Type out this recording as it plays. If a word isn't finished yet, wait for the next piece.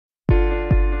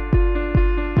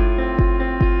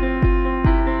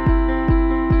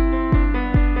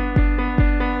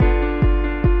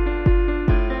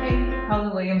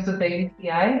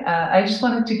I just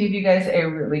wanted to give you guys a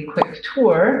really quick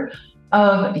tour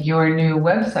of your new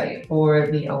website for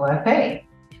the OFA.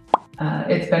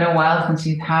 It's been a while since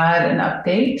you've had an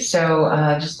update, so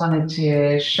just wanted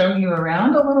to show you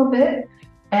around a little bit.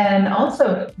 And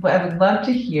also, I would love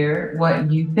to hear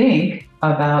what you think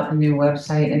about the new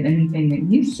website and anything that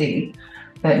you see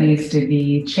that needs to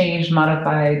be changed,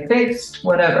 modified, fixed,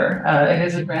 whatever. It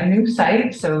is a brand new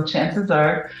site, so chances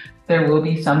are there will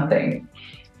be something.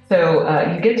 So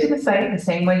you get to the site the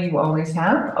same way you always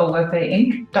have,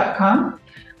 ofainc.com.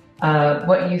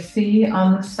 What you see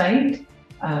on the site,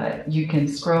 you can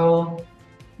scroll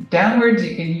downwards,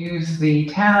 you can use the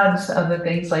tabs, other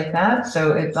things like that.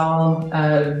 So it's all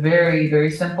very,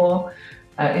 very simple.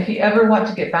 If you ever want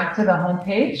to get back to the home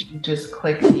page, you just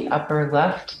click the upper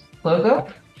left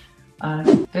logo.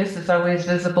 This is always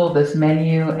visible, this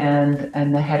menu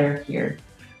and the header here.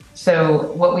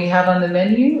 So what we have on the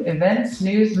menu, events,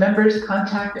 news, members,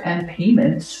 contact, and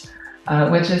payments,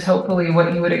 which is hopefully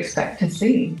what you would expect to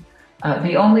see.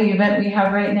 The only event we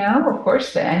have right now, of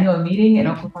course, the annual meeting in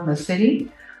Oklahoma City,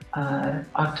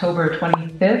 October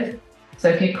 25th. So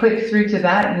if you click through to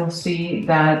that, you'll see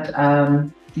that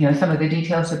some of the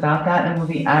details about that, and we'll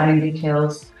be adding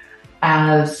details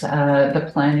as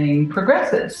the planning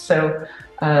progresses. So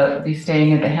be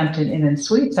staying at the Hampton Inn and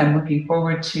Suites. I'm looking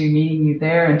forward to meeting you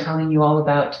there and telling you all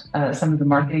about some of the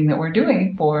marketing that we're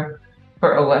doing for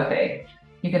OFA.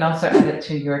 You can also add it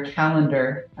to your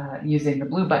calendar using the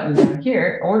blue button down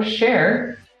here, or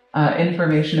share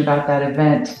information about that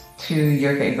event to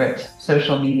your favorite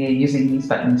social media using these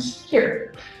buttons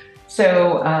here.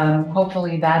 So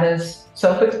hopefully that is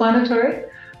self-explanatory.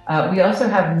 We also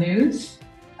have news,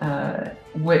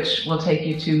 which will take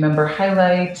you to member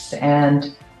highlights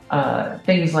and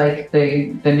things like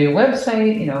the new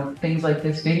website, things like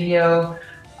this video,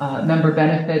 member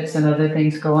benefits and other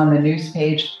things go on the news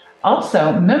page.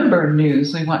 Also, member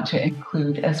news we want to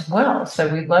include as well. So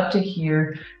we'd love to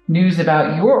hear news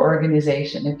about your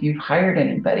organization. If you've hired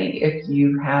anybody, if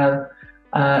you have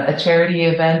a charity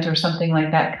event or something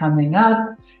like that coming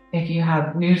up, if you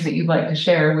have news that you'd like to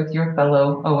share with your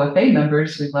fellow OFA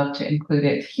members, we'd love to include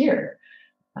it here.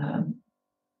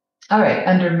 All right,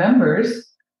 under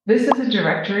members, this is a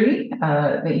directory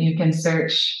that you can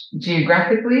search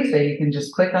geographically, so you can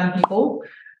just click on people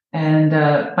and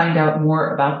find out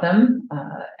more about them.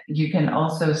 You can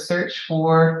also search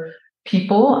for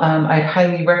people. I'd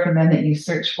highly recommend that you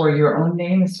search for your own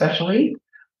name, especially.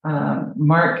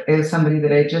 Mark is somebody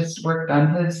that I just worked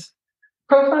on his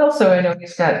profile, so I know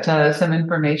he's got some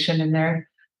information in there.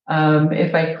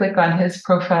 If I click on his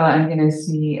profile, I'm going to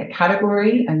see a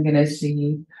category. I'm going to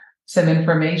see some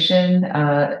information,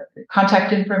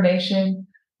 contact information,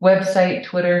 website,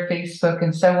 Twitter, Facebook,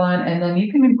 and so on. And then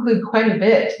you can include quite a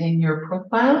bit in your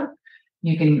profile.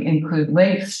 You can include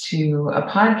links to a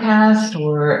podcast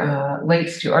or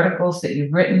links to articles that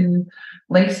you've written,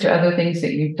 links to other things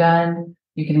that you've done.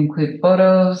 You can include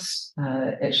photos.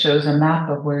 It shows a map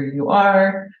of where you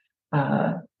are.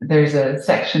 There's a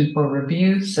section for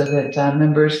reviews so that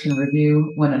members can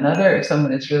review one another. If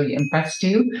someone has really impressed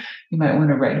you, you might want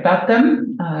to write about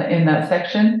them in that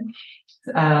section.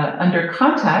 Under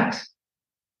contact,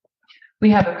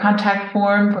 we have a contact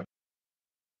form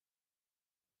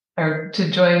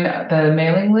to join the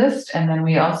mailing list, and then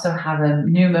we also have a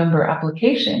new member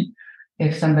application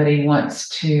if somebody wants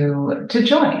to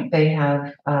join. They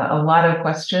have a lot of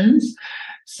questions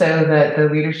so that the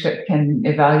leadership can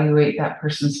evaluate that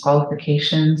person's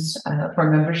qualifications for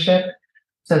membership,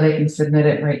 so they can submit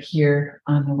it right here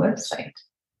on the website.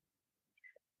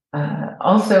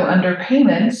 Also under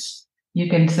payments, you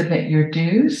can submit your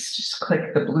dues. Just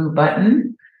click the blue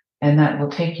button, and that will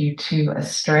take you to a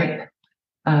Stripe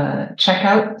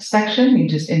checkout section. You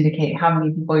just indicate how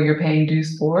many people you're paying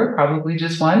dues for, probably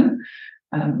just one.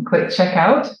 Click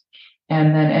checkout,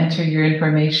 and then enter your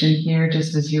information here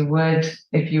just as you would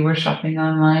if you were shopping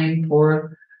online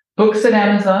for books at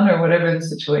Amazon or whatever the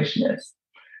situation is.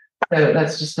 So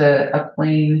that's just a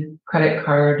plain credit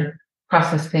card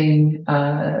processing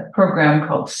program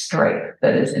called Stripe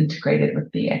that is integrated with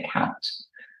the account.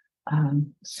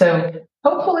 So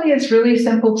hopefully it's really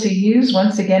simple to use.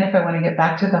 Once again, if I want to get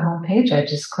back to the home page, I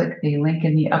just click the link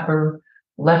in the upper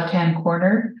left-hand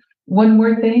corner. One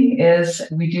more thing is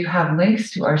we do have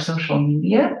links to our social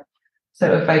media.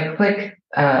 So if I click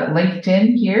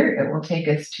LinkedIn here, it will take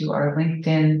us to our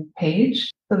LinkedIn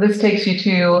page. So this takes you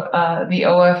to the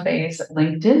OFA's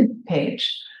LinkedIn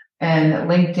page. And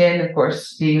LinkedIn, of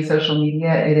course, being social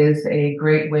media, it is a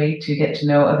great way to get to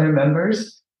know other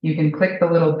members. You can click the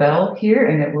little bell here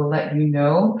and it will let you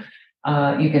know.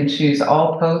 You can choose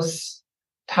all posts,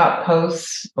 top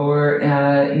posts or,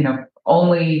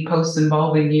 only posts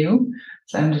involving you.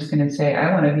 So I'm just going to say,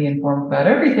 I want to be informed about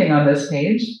everything on this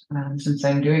page. Since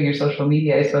I'm doing your social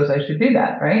media, I suppose I should do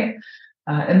that, right?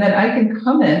 And then I can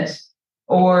comment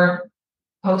or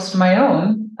post my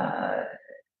own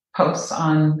posts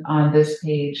on this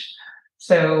page.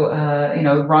 So,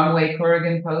 wrong way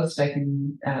Corrigan post, I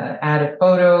can add a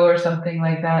photo or something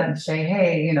like that and say,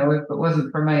 hey, if it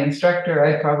wasn't for my instructor,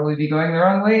 I'd probably be going the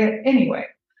wrong way anyway.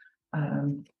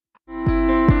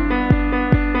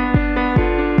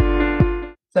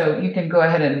 So you can go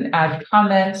ahead and add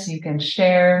comments, you can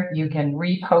share, you can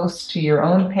repost to your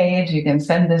own page, you can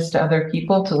send this to other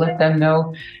people to let them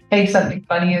know, hey, something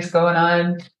funny is going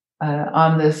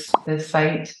on this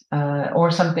site,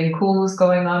 or something cool is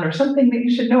going on, or something that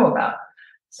you should know about.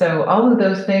 So all of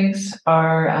those things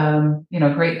are,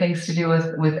 great things to do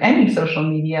with any social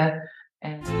media.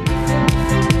 And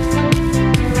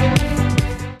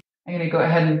I'm going to go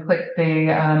ahead and click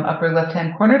the upper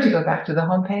left-hand corner to go back to the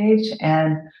home page.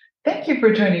 And thank you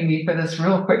for joining me for this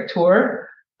real quick tour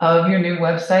of your new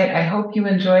website. I hope you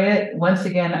enjoy it. Once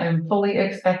again, I'm fully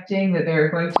expecting that there are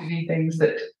going to be things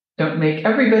that don't make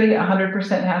everybody 100%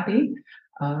 happy.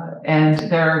 And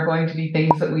there are going to be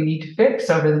things that we need to fix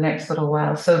over the next little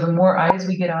while. So the more eyes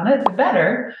we get on it, the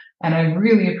better. And I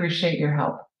really appreciate your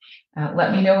help.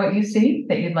 Let me know what you see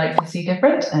that you'd like to see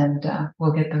different, and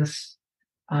we'll get those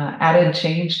added,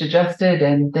 changed, adjusted,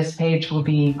 and this page will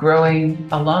be growing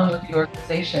along with the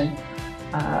organization,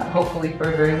 hopefully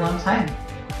for a very long time.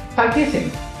 Talk to you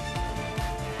soon.